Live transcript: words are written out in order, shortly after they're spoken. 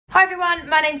Hi everyone,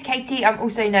 my name's Katie. I'm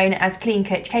also known as Clean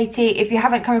Coach Katie. If you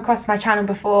haven't come across my channel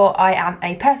before, I am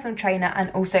a personal trainer and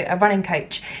also a running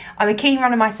coach. I'm a keen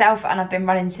runner myself and I've been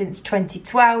running since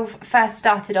 2012. First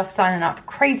started off signing up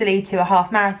crazily to a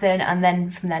half marathon, and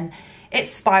then from then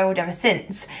it's spiraled ever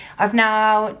since. I've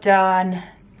now done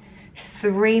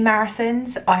 3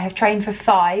 marathons. I have trained for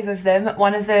 5 of them.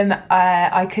 One of them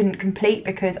I couldn't complete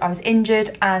because I was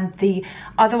injured, and the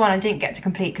other one I didn't get to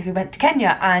complete because we went to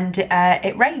Kenya and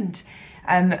it rained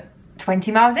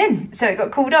 20 miles in, so it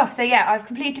got called off. So yeah, I've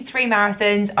completed 3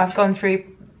 marathons. I've gone through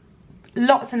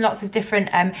lots and lots of different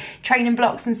training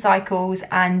blocks and cycles,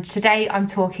 and today I'm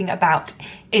talking about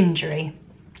injury.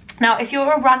 Now, if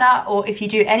you're a runner or if you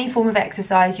do any form of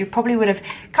exercise, you probably would have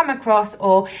come across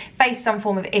or faced some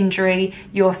form of injury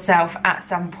yourself at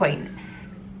some point.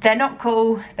 They're not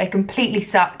cool, they completely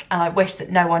suck, and I wish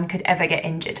that no one could ever get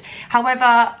injured.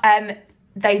 However,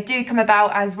 they do come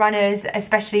about as runners,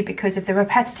 especially because of the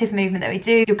repetitive movement that we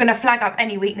do. You're gonna flag up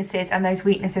any weaknesses, and those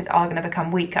weaknesses are gonna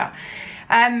become weaker.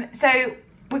 So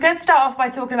we're going to start off by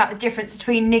talking about the difference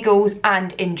between niggles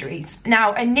and injuries.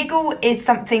 Now, a niggle is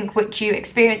something which you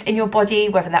experience in your body,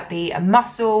 whether that be a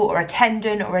muscle or a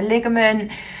tendon or a ligament,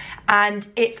 and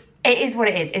it is what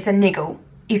it is. It's a niggle.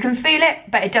 You can feel it,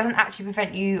 but it doesn't actually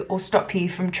prevent you or stop you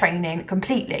from training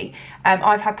completely.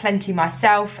 I've had plenty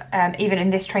myself. Even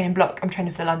in this training block, I'm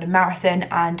training for the London Marathon,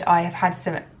 and I have had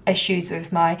some issues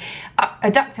with my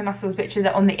adductor muscles, which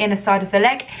are on the inner side of the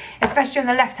leg, especially on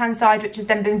the left hand side, which has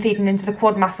then been feeding into the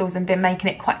quad muscles and been making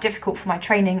it quite difficult for my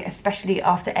training, especially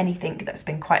after anything that's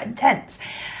been quite intense.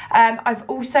 I've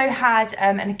also had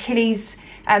an Achilles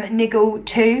niggle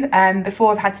too.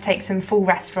 Before, I've had to take some full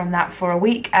rest from that for a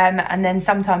week, and then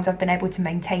sometimes I've been able to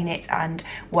maintain it and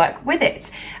work with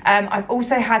it. I've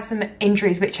also had some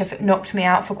injuries which have knocked me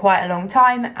out for quite a long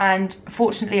time, and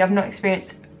fortunately I've not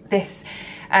experienced this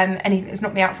anything that's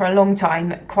knocked me out for a long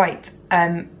time quite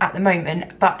at the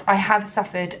moment, but I have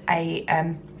suffered a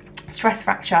stress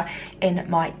fracture in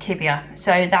my tibia.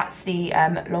 So that's the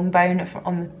long bone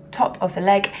on the top of the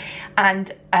leg,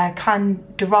 and can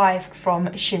derive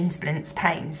from shin splints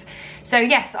pains. So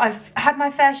yes, I've had my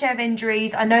fair share of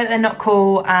injuries. I know that they're not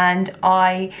cool, and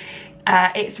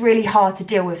it's really hard to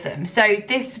deal with them. So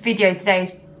this video today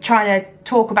is trying to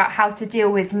talk about how to deal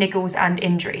with niggles and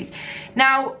injuries.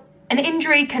 Now, an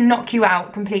injury can knock you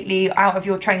out completely out of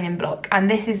your training block, and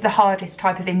this is the hardest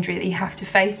type of injury that you have to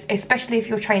face, especially if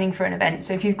you're training for an event.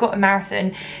 So if you've got a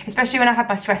marathon, especially when I had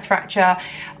my stress fracture,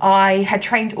 I had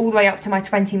trained all the way up to my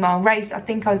 20-mile race. I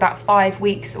think I was about 5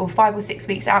 or 6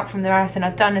 weeks out from the marathon.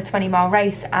 I'd done a 20-mile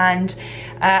race, and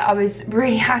I was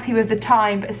really happy with the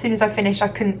time, but as soon as I finished, I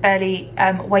couldn't barely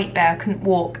weight bear, I couldn't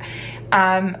walk.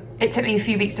 It took me a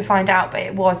few weeks to find out, but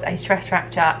it was a stress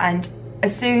fracture, and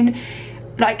as soon,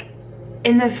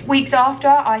 in the weeks after,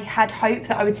 I had hope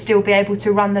that I would still be able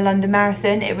to run the London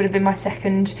Marathon. It would have been my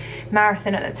 2nd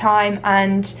marathon at the time,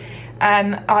 and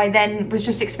I then was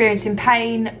just experiencing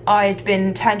pain. I'd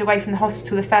been turned away from the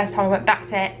hospital the first time I went back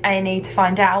to A&E to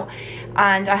find out,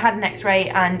 and I had an x-ray,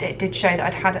 and it did show that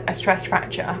I'd had a stress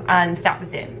fracture, and that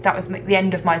was it. That was the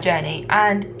end of my journey,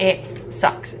 and it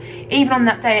sucked. Even on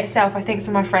that day itself, I think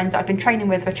some of my friends I'd been training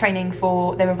with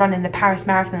were they were running the Paris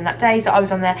Marathon that day, so I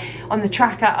was on the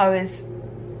tracker. I was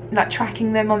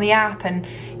tracking them on the app, and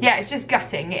yeah, it's just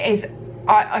gutting. It is.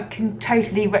 I can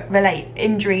totally relate.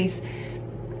 Injuries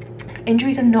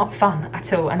are not fun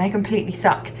at all, and they completely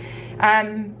suck.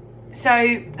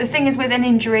 So the thing is, with an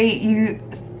injury,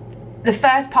 the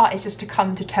first part is just to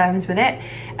come to terms with it.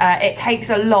 It takes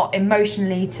a lot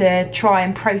emotionally to try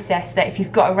and process that if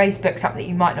you've got a race booked up that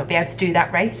you might not be able to do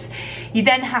that race. You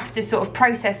then have to sort of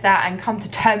process that and come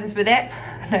to terms with it.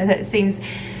 I know that it seems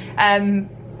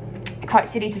quite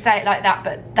silly to say it like that,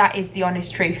 but that is the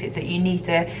honest truth, is that you need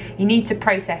to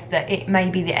process that it may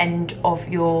be the end of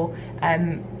your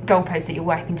goalpost that you're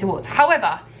working towards.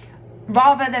 However,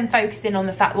 rather than focusing on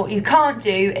the fact what you can't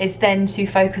do, is then to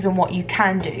focus on what you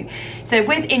can do. So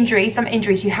with injuries, some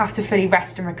injuries you have to fully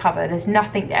rest and recover. There's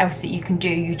nothing else that you can do.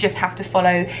 You just have to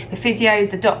follow the physios,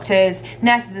 the doctors,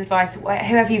 nurses' advice.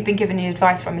 Whoever you've been given the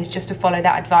advice from is just to follow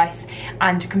that advice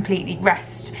and to completely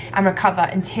rest and recover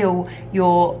until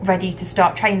you're ready to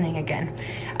start training again.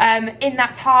 In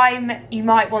that time, you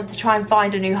might want to try and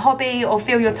find a new hobby or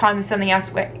fill your time with something else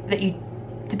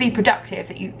to be productive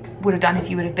that you would have done if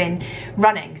you would have been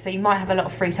running. So you might have a lot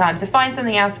of free time, so find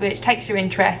something else which takes your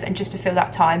interest, and just to fill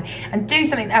that time, and do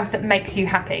something else that makes you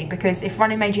happy, because if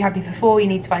running made you happy before, you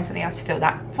need to find something else to fill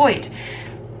that void.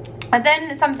 And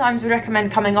then sometimes we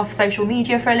recommend coming off social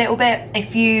media for a little bit.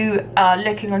 If you are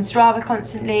looking on Strava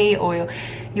constantly, or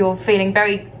you're feeling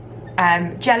very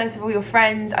jealous of all your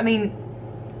friends. I mean,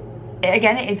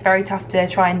 again, it is very tough to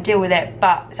try and deal with it,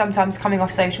 but sometimes coming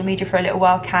off social media for a little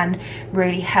while can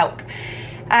really help.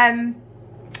 And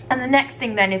the next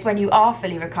thing then is, when you are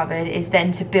fully recovered, is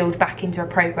then to build back into a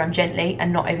program gently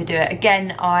and not overdo it.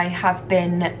 Again, I have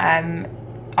been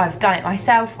I've done it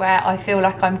myself, where I feel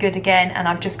like I'm good again and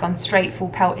I've just gone straight full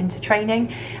pelt into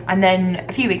training, and then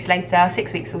a few weeks later,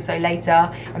 6 weeks or so later,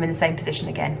 I'm in the same position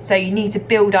again. So you need to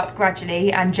build up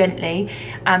gradually and gently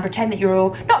and pretend that you're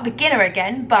all not a beginner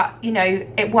again, but you know,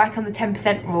 work on the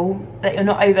 10% rule, that you're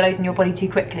not overloading your body too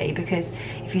quickly, because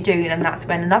if you do, then that's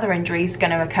when another injury is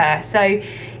going to occur. So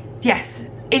yes,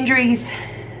 injuries,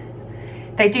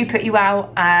 they do put you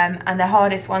out, and the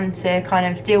hardest one to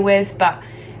kind of deal with, but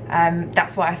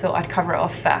that's why I thought I'd cover it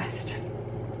off first.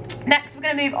 Next, we're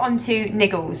going to move on to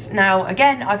niggles. Now,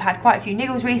 again, I've had quite a few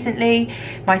niggles recently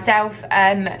myself,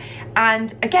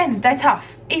 and again, they're tough.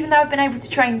 Even though I've been able to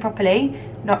train properly,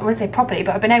 I wouldn't say properly,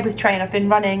 but I've been able to train, I've been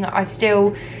running, I've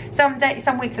still, some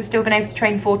weeks I've still been able to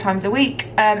train 4 times a week.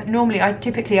 Normally, I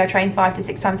train 5 to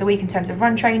 6 times a week in terms of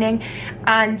run training,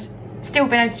 and still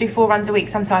been able to do 4 runs a week.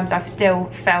 Sometimes I've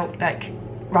still felt like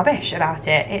rubbish about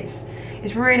it.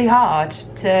 It's really hard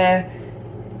to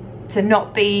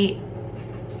not be,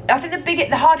 I think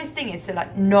the hardest thing is to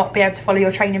like not be able to follow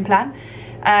your training plan,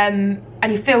 and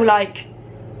you feel like,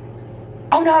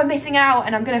 oh no, I'm missing out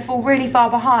and I'm going to fall really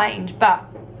far behind. But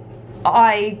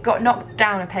I got knocked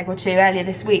down a peg or two earlier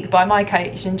this week by my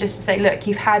coach, and just to say, look,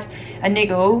 you've had a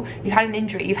niggle, you've had an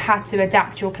injury, you've had to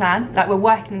adapt your plan. Like, we're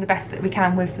working the best that we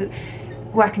can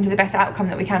working to the best outcome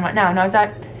that we can right now. And I was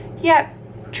like, yeah,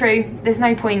 true, there's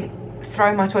no point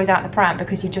throwing my toys out the pram,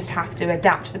 because you just have to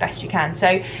adapt the best you can.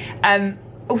 So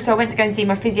also, I went to go and see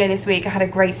my physio this week. I had a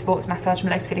great sports massage, my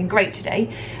leg's feeling great today.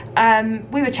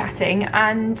 We were chatting,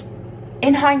 and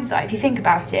in hindsight, if you think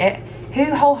about it,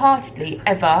 who wholeheartedly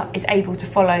ever is able to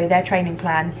follow their training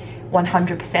plan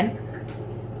 100%?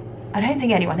 I don't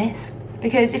think anyone is,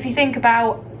 because if you think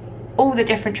about all the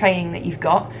different training that you've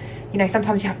got, you know,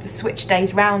 sometimes you have to switch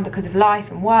days around because of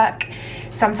life and work.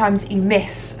 Sometimes you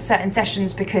miss certain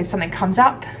sessions because something comes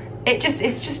up. It's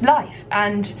just life,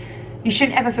 and you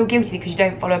shouldn't ever feel guilty because you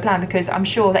don't follow a plan, because I'm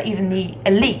sure that even the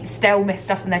elites, they'll miss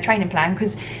stuff in their training plan,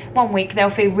 because one week they'll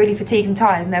feel really fatigued and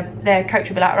tired, and their coach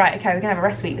will be like, right, okay, we're gonna have a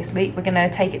rest week this week, we're gonna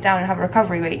take it down and have a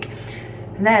recovery week.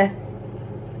 And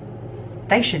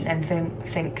they shouldn't then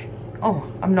think, oh,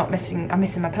 I'm missing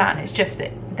my plan. It's just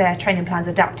that their training plan's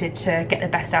adapted to get the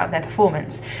best out of their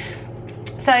performance.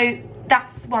 So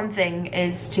that's one thing,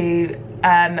 is to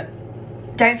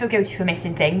don't feel guilty for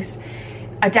missing things.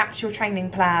 Adapt your training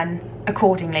plan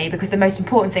accordingly, because the most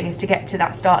important thing is to get to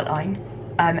that start line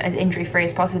as injury free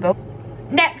as possible.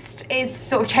 Next is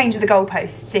sort of change the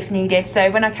goalposts if needed.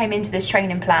 So when I came into this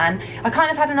training plan, I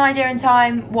kind of had an idea in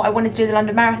time what I wanted to do the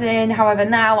London Marathon in. However,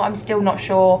 now I'm still not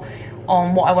sure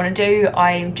on what I want to do.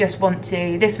 I just want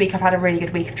to, this week I've had a really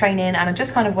good week of training, and I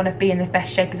just kind of want to be in the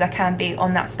best shape as I can be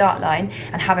on that start line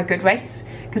and have a good race,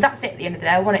 because that's it at the end of the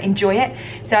day. I want to enjoy it.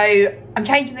 So I'm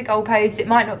changing the goalposts. It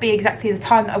might not be exactly the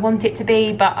time that I want it to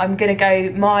be, but I'm going to go,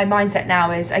 my mindset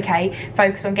now is, okay,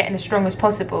 focus on getting as strong as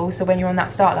possible, so when you're on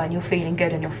that start line, you're feeling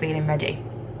good and you're feeling ready.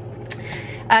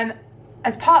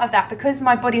 As part of that, because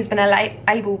my body has been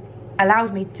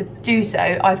allowed me to do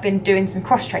so, I've been doing some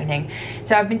cross training.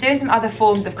 So I've been doing some other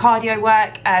forms of cardio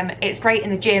work. It's great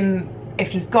in the gym,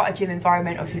 if you've got a gym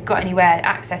environment, or if you've got anywhere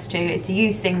access to, is to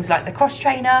use things like the cross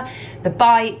trainer, the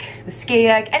bike, the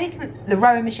skier, anything, the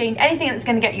rowing machine, anything that's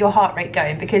going to get your heart rate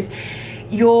going, because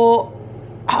your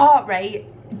heart rate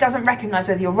doesn't recognise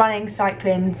whether you're running,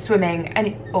 cycling, swimming,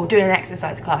 or doing an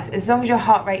exercise class. As long as your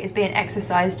heart rate is being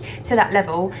exercised to that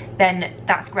level, then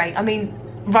that's great. I mean,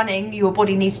 running, your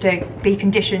body needs to be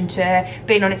conditioned to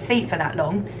being on its feet for that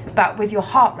long, but with your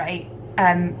heart rate,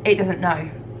 it doesn't know.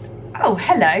 Oh,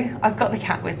 hello, I've got the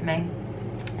cat with me.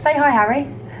 Say hi, Harry.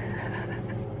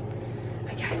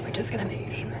 Okay, we're just gonna move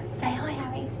him. Say hi,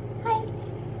 Harry. Hi.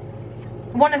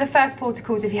 One of the first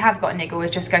protocols, if you have got a niggle, is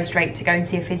just go straight to go and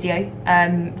see a physio.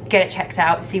 Get it checked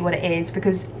out, see what it is,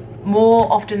 because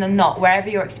more often than not, wherever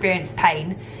you're experiencing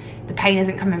pain, the pain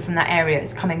isn't coming from that area,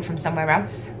 it's coming from somewhere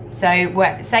else.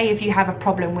 So say if you have a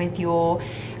problem with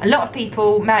a lot of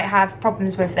people might have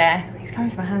problems with he's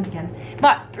coming for my hand again,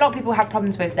 but a lot of people have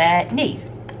problems with their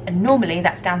knees, and normally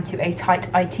that's down to a tight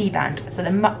IT band. So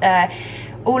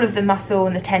all of the muscle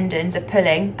and the tendons are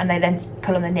pulling, and they then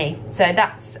pull on the knee. So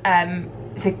that's,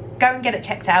 so go and get it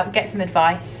checked out, get some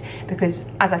advice, because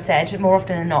as I said, more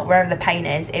often than not, wherever the pain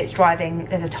is, it's driving,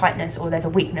 there's a tightness or there's a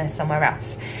weakness somewhere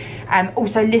else.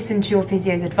 Also listen to your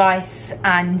physio's advice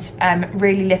and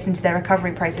really listen to their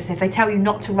recovery process. If they tell you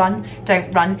not to run,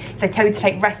 don't run. If they tell you to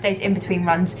take rest days in between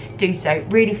runs, do so.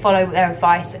 Really follow their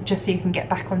advice just so you can get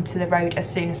back onto the road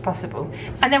as soon as possible.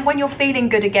 And then when you're feeling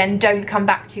good again, don't come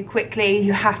back too quickly.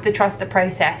 You have to trust the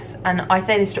process. And I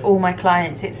say this to all my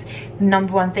clients, it's the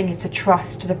number one thing is to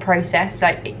trust the process.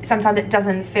 Like, sometimes it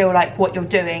doesn't feel like what you're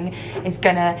doing is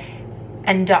gonna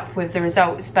end up with the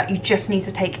results, but you just need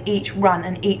to take each run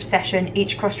and each session,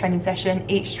 each cross-training session,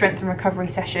 each strength and recovery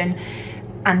session,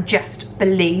 and just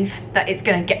believe that it's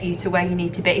going to get you to where you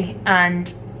need to be.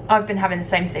 And I've been having the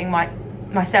same thing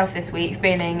myself this week,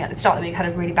 feeling at the start of the week I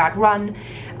had a really bad run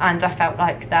and I felt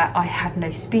like that I had no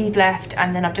speed left,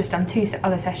 and then I've just done 2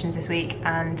 other sessions this week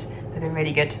and they've been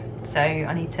really good. So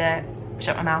I need to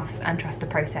shut my mouth and trust the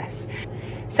process.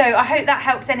 So I hope that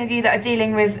helps any of you that are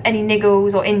dealing with any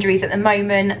niggles or injuries at the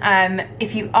moment.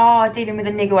 If you are dealing with a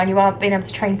niggle and you are being able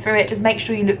to train through it, just make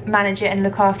sure you manage it and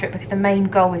look after it, because the main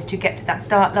goal is to get to that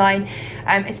start line,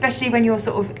 especially when you're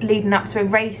sort of leading up to a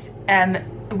race.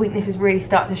 Weaknesses really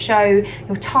start to show.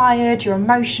 You're tired, you're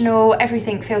emotional,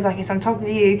 everything feels like it's on top of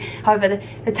you. However,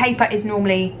 the taper is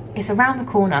normally, it's around the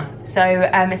corner. So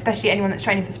especially anyone that's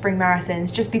training for spring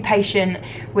marathons, just be patient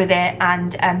with it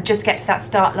and just get to that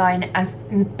start line as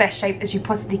in the best shape as you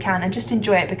possibly can, and just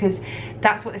enjoy it, because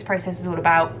that's what this process is all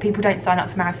about. People don't sign up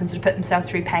for marathons to put themselves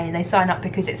through pain. They sign up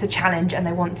because it's a challenge and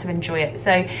they want to enjoy it.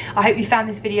 So I hope you found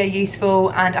this video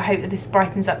useful, and I hope that this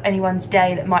brightens up anyone's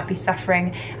day that might be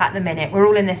suffering at the minute. We're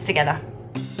all in this together.